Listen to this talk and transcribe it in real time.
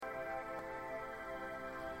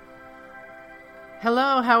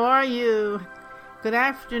Hello, how are you? Good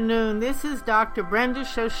afternoon. This is Dr. Brenda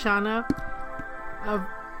Shoshana of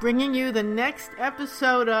bringing you the next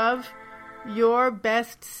episode of Your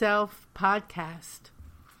Best Self podcast.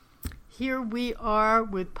 Here we are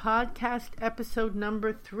with podcast episode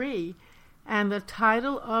number 3, and the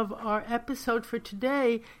title of our episode for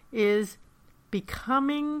today is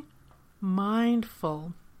Becoming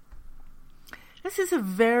Mindful. This is a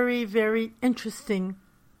very, very interesting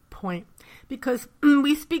point because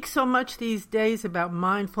we speak so much these days about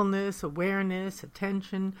mindfulness, awareness,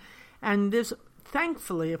 attention, and this,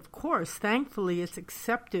 thankfully, it's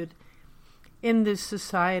accepted in this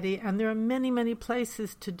society, and there are many, many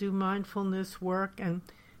places to do mindfulness work and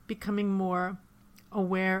becoming more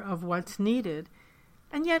aware of what's needed.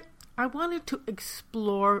 And yet, I wanted to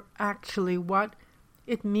explore actually what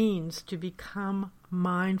it means to become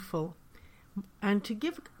mindful and to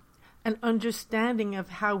give an understanding of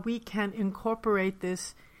how we can incorporate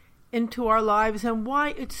this into our lives and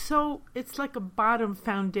why it's like a bottom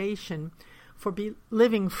foundation for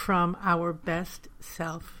living from our best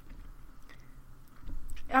self.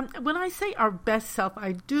 When I say our best self,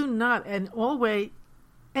 I do not anyway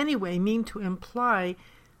mean to imply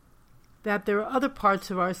that there are other parts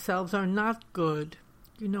of ourselves are not good.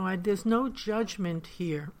 There's no judgment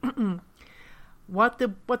here. What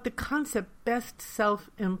the concept best self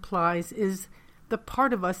implies is the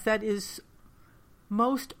part of us that is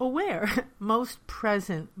most aware, most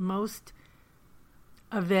present, most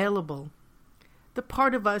available. The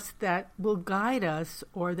part of us that will guide us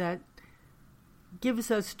or that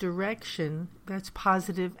gives us direction that's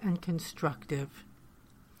positive and constructive.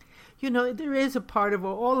 There is a part of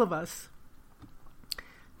all of us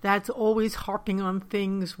that's always harping on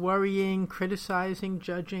things, worrying, criticizing,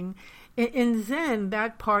 judging. In Zen,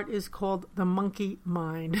 that part is called the monkey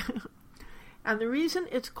mind. And the reason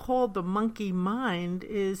it's called the monkey mind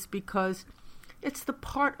is because it's the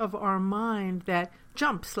part of our mind that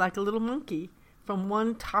jumps like a little monkey from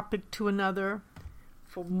one topic to another,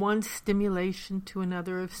 from one stimulation to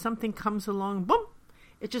another. If something comes along, boom,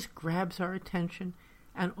 it just grabs our attention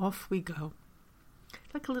and off we go.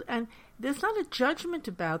 And there's not a judgment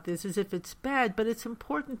about this as if it's bad, but it's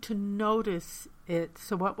important to notice it.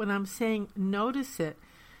 So when I'm saying notice it,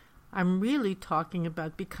 I'm really talking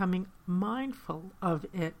about becoming mindful of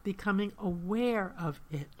it, becoming aware of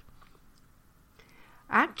it.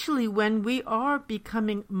 Actually, when we are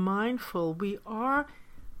becoming mindful, we are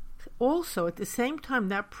also, at the same time,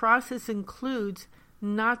 that process includes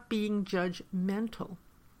not being judgmental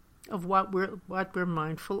of what we're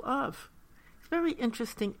mindful of. Very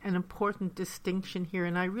interesting and important distinction here,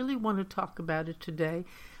 and I really want to talk about it today.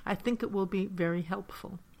 I think it will be very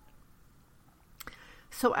helpful.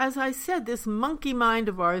 So as I said, this monkey mind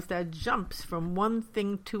of ours that jumps from one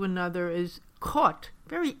thing to another is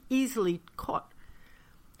very easily caught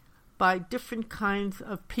by different kinds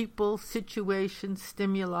of people, situations,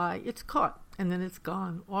 stimuli. It's caught, and then it's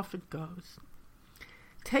gone. Off it goes.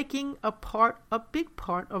 Taking a big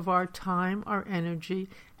part of our time, our energy,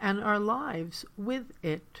 and our lives with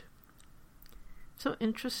it. So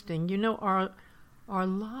interesting. Our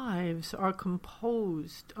lives are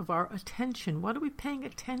composed of our attention. What are we paying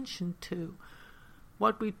attention to?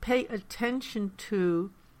 What we pay attention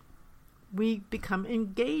to, we become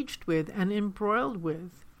engaged with and embroiled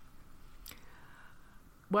with.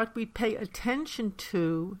 What we pay attention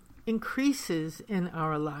to increases in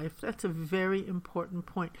our life. That's a very important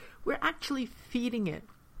point. We're actually feeding it.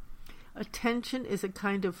 Attention is a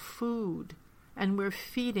kind of food, and we're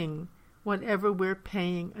feeding whatever we're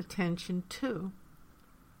paying attention to.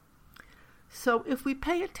 So if we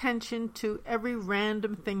pay attention to every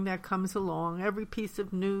random thing that comes along, every piece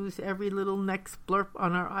of news, every little next blurb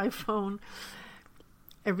on our iPhone,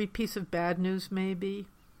 every piece of bad news maybe,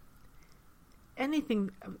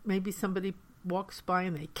 anything, maybe somebody walks by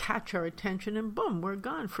and they catch our attention and boom, we're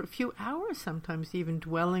gone for a few hours, sometimes even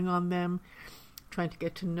dwelling on them, trying to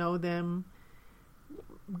get to know them,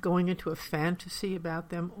 going into a fantasy about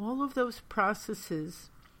them. All of those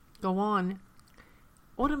processes go on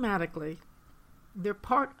automatically. They're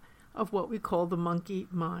part of what we call the monkey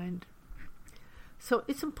mind. So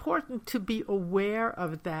it's important to be aware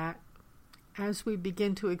of that as we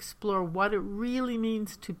begin to explore what it really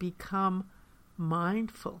means to become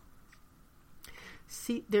mindful.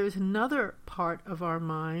 See, there's another part of our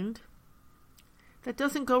mind that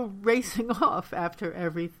doesn't go racing off after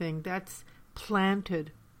everything. That's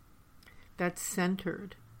planted, that's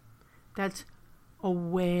centered, that's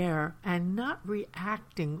aware and not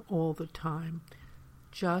reacting all the time,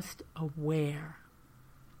 just aware.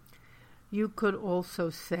 You could also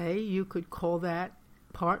say, you could call that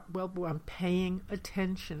part? Well, I'm paying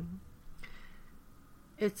attention.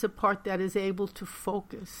 It's a part that is able to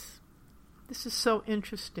focus. This is so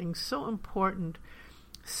interesting, so important,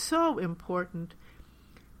 so important.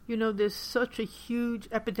 You know, there's such a huge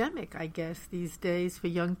epidemic, I guess, these days for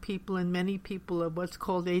young people and many people of what's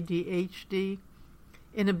called ADHD,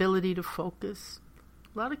 inability to focus.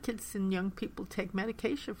 A lot of kids and young people take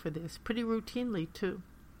medication for this, pretty routinely too.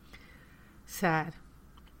 Sad.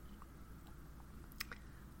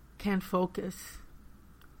 Can't focus.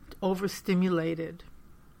 Overstimulated.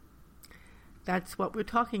 That's what we're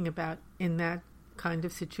talking about in that kind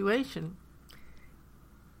of situation.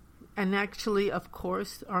 And actually, of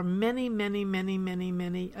course, are many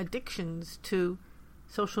addictions to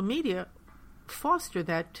social media foster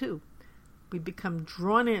that too. We become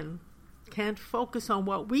drawn in, can't focus on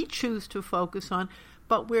what we choose to focus on,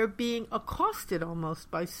 but we're being accosted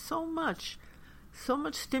almost by so much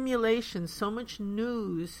stimulation, so much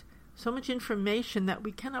news, so much information that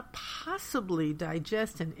we cannot possibly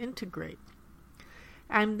digest and integrate.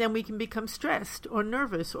 And then we can become stressed or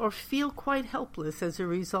nervous or feel quite helpless as a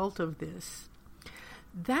result of this.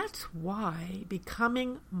 That's why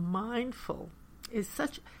becoming mindful is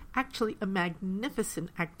such actually a magnificent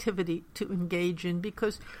activity to engage in,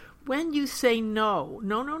 because when you say no,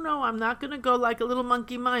 I'm not going to go like a little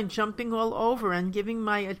monkey mind jumping all over and giving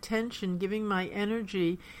my attention, giving my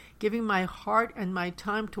energy, giving my heart and my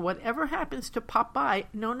time to whatever happens to pop by.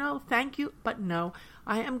 No, thank you, but no.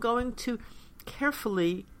 I am going to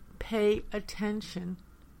carefully pay attention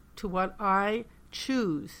to what I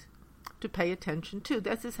choose to pay attention to.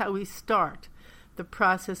 This is how we start the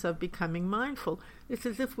process of becoming mindful. It's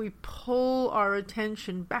as if we pull our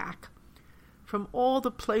attention back from all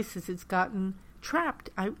the places it's gotten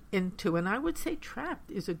trapped into. And I would say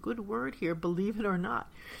trapped is a good word here, believe it or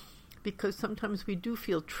not, because sometimes we do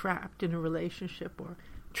feel trapped in a relationship, or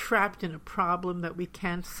trapped in a problem that we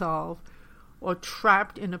can't solve, or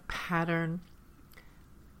trapped in a pattern.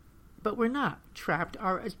 But we're not trapped.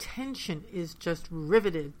 Our attention is just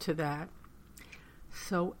riveted to that.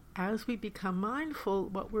 So as we become mindful,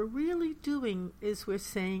 what we're really doing is we're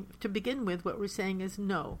saying, to begin with, what we're saying is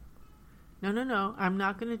no. No. I'm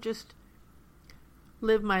not going to just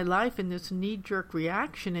live my life in this knee-jerk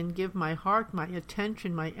reaction and give my heart, my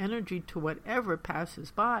attention, my energy to whatever passes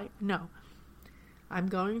by. No. I'm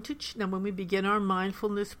going to... Now, when we begin our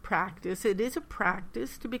mindfulness practice, it is a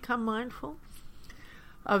practice to become mindful.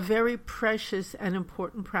 A very precious and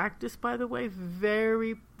important practice, by the way.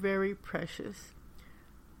 Very, very precious.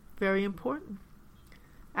 Very important.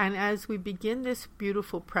 And as we begin this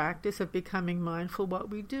beautiful practice of becoming mindful, what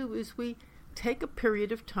we do is we take a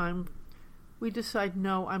period of time. We decide,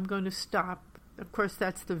 no, I'm going to stop. Of course,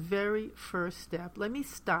 that's the very first step. Let me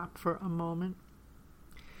stop for a moment.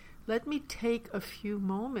 Let me take a few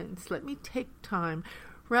moments. Let me take time.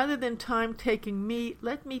 Rather than time taking me,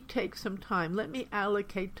 let me take some time. Let me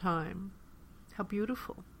allocate time. How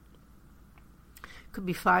beautiful. Could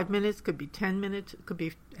be 5 minutes, could be 10 minutes, it could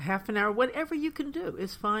be half an hour. Whatever you can do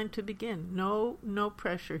is fine to begin. No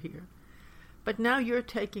pressure here. But now you're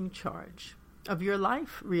taking charge of your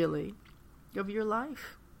life, really. Of your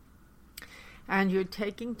life. And you're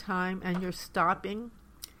taking time and you're stopping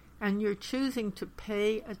and you're choosing to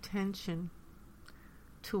pay attention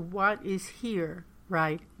to what is here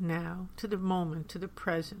right now, to the moment, to the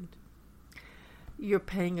present. You're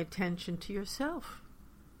paying attention to yourself.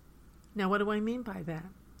 Now, what do I mean by that?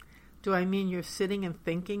 Do I mean you're sitting and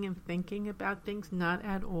thinking about things? Not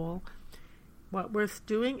at all. What we're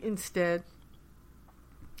doing instead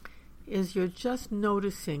is you're just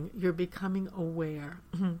noticing, you're becoming aware.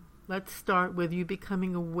 Let's start with you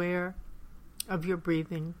becoming aware of your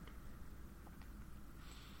breathing.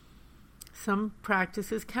 Some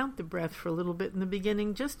practices count the breath for a little bit in the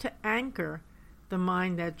beginning, just to anchor the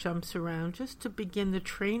mind that jumps around, just to begin the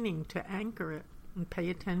training to anchor it and pay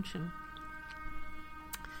attention.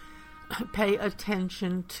 Pay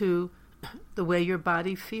attention to the way your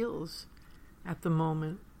body feels at the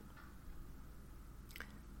moment.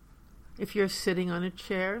 If you're sitting on a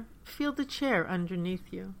chair, feel the chair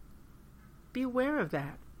underneath you. Be aware of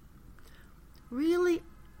that. Really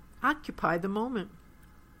occupy the moment.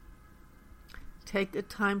 Take the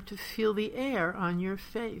time to feel the air on your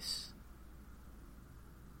face.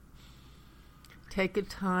 Take a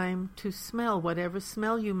time to smell whatever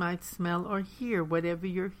smell you might smell, or hear whatever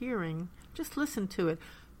you're hearing. Just listen to it.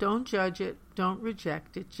 Don't judge it. Don't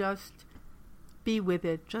reject it. Just be with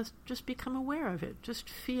it. Just become aware of it. Just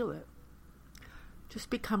feel it. Just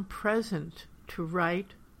become present to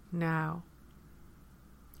right now.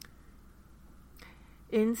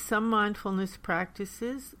 In some mindfulness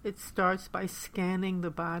practices, it starts by scanning the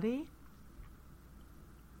body.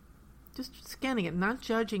 Just scanning it, not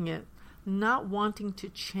judging it, not wanting to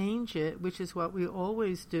change it, which is what we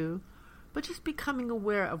always do, but just becoming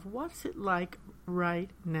aware of what's it like right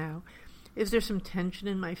now. Is there some tension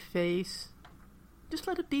in my face? Just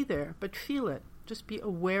let it be there, but feel it. Just be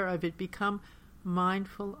aware of it. Become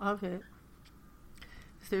mindful of it.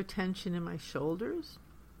 Is there tension in my shoulders?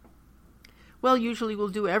 Well, usually we'll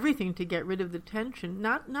do everything to get rid of the tension,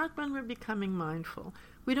 not when we're becoming mindful.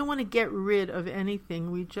 We don't want to get rid of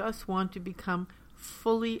anything. We just want to become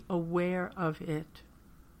fully aware of it.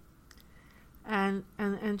 And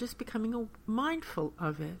just becoming mindful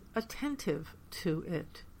of it, attentive to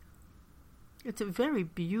it. It's a very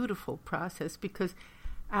beautiful process because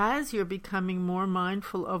as you're becoming more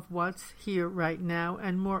mindful of what's here right now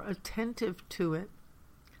and more attentive to it,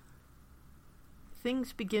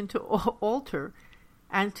 things begin to alter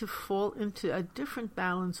and to fall into a different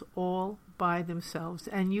balance all by themselves.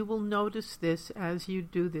 And you will notice this as you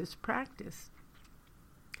do this practice.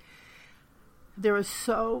 There are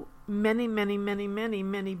so many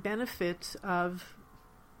benefits of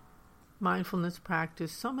mindfulness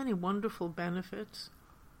practice, so many wonderful benefits.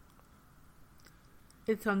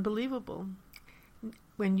 It's unbelievable.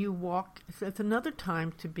 When you walk, it's another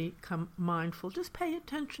time to become mindful. Just pay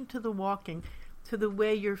attention to the walking, to the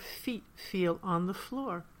way your feet feel on the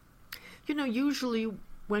floor. You know, usually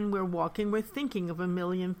when we're walking, we're thinking of a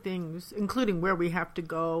million things, including where we have to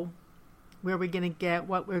go, where we're going to get,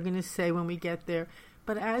 what we're going to say when we get there.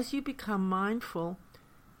 But as you become mindful,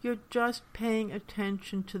 you're just paying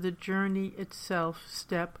attention to the journey itself,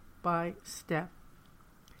 step by step.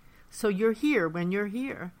 So you're here when you're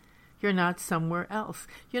here. You're not somewhere else.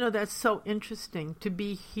 You know, that's so interesting, to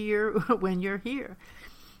be here when you're here.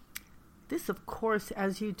 This, of course,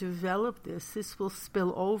 as you develop this will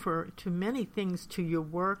spill over to many things, to your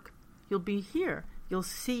work. You'll be here. You'll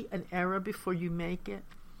see an error before you make it.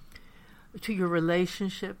 To your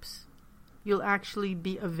relationships. You'll actually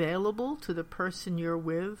be available to the person you're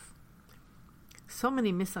with. So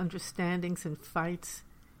many misunderstandings and fights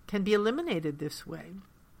can be eliminated this way.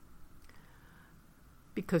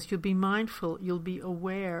 Because you'll be mindful, you'll be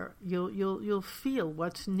aware, you'll feel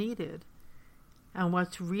what's needed and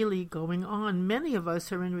what's really going on. Many of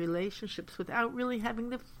us are in relationships without really having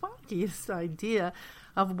the foggiest idea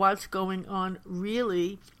of what's going on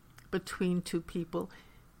really between two people.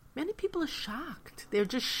 Many people are shocked. They're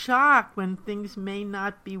just shocked when things may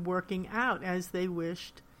not be working out as they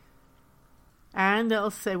wished. And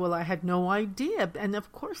they'll say, well, I had no idea. And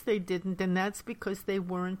of course they didn't. And that's because they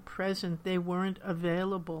weren't present. They weren't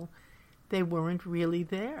available. They weren't really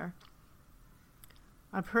there.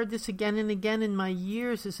 I've heard this again and again in my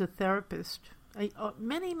years as a therapist.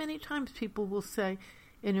 Many times people will say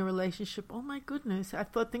in a relationship, oh my goodness, I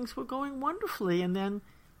thought things were going wonderfully. And then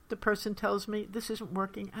the person tells me, this isn't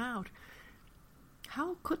working out.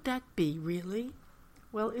 How could that be, really?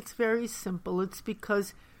 Well, it's very simple. It's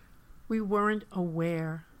because we weren't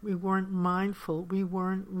aware. We weren't mindful. We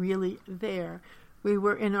weren't really there. We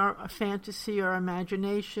were in our fantasy, our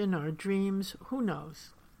imagination, our dreams, who knows.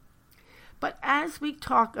 But as we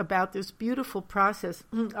talk about this beautiful process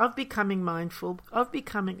of becoming mindful, of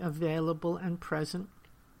becoming available and present,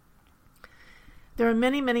 there are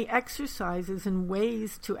many exercises and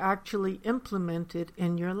ways to actually implement it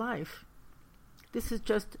in your life. This is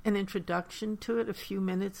just an introduction to it, a few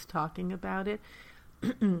minutes talking about it.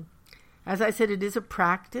 As I said, it is a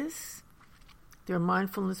practice. There are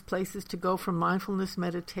mindfulness places to go for mindfulness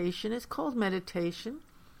meditation. It's called meditation,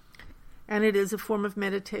 and it is a form of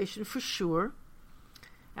meditation for sure.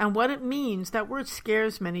 And what it means, that word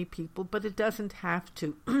scares many people, but it doesn't have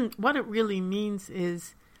to. What it really means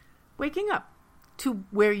is waking up to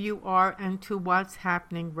where you are and to what's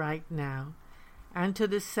happening right now, and to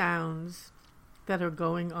the sounds that are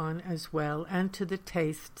going on as well, and to the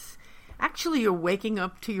tastes. Actually, you're waking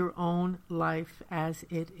up to your own life as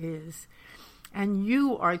it is. And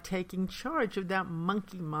you are taking charge of that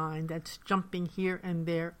monkey mind that's jumping here and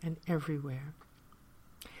there and everywhere.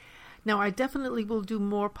 Now, I definitely will do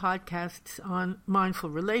more podcasts on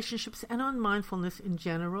mindful relationships and on mindfulness in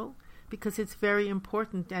general, because it's very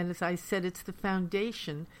important. And as I said, it's the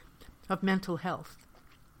foundation of mental health.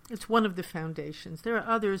 It's one of the foundations. There are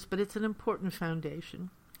others, but it's an important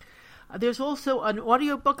foundation. There's also an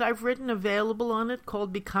audiobook I've written available on it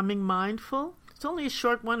called Becoming Mindful. It's only a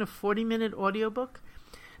short one, a 40-minute audiobook,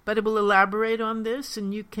 but it will elaborate on this,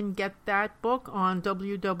 and you can get that book on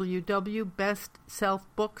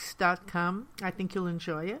www.bestselfbooks.com. I think you'll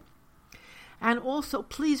enjoy it. And also,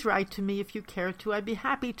 please write to me if you care to. I'd be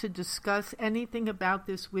happy to discuss anything about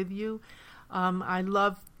this with you. I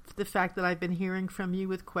love the fact that I've been hearing from you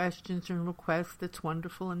with questions and requests. That's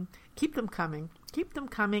wonderful. And keep them coming. Keep them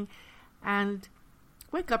coming. And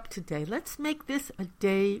wake up today. Let's make this a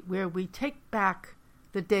day where we take back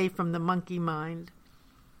the day from the monkey mind,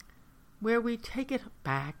 where we take it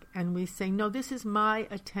back and we say, no, this is my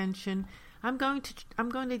attention. I'm going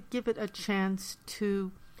to give it a chance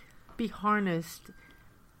to be harnessed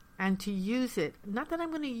and to use it. Not that I'm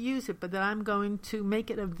going to use it, but that I'm going to make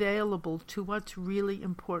it available to what's really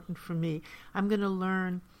important for me. I'm going to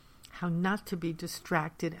learn how not to be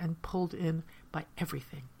distracted and pulled in by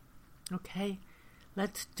everything. Okay?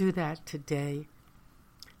 Let's do that today.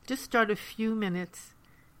 Just start a few minutes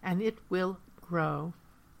and it will grow.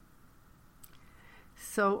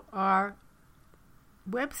 So our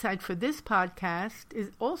website for this podcast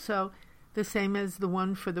is also the same as the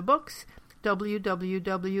one for the books,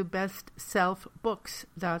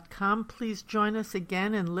 www.bestselfbooks.com. Please join us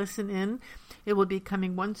again and listen in. It will be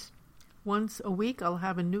coming once a week. I'll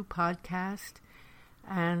have a new podcast.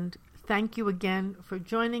 And thank you again for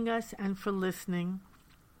joining us and for listening.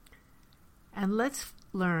 And let's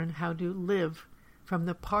learn how to live from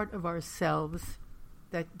the part of ourselves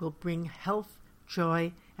that will bring health,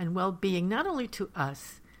 joy, and well-being, not only to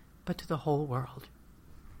us, but to the whole world.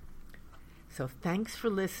 So thanks for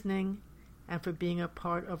listening and for being a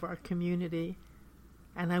part of our community,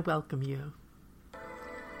 and I welcome you.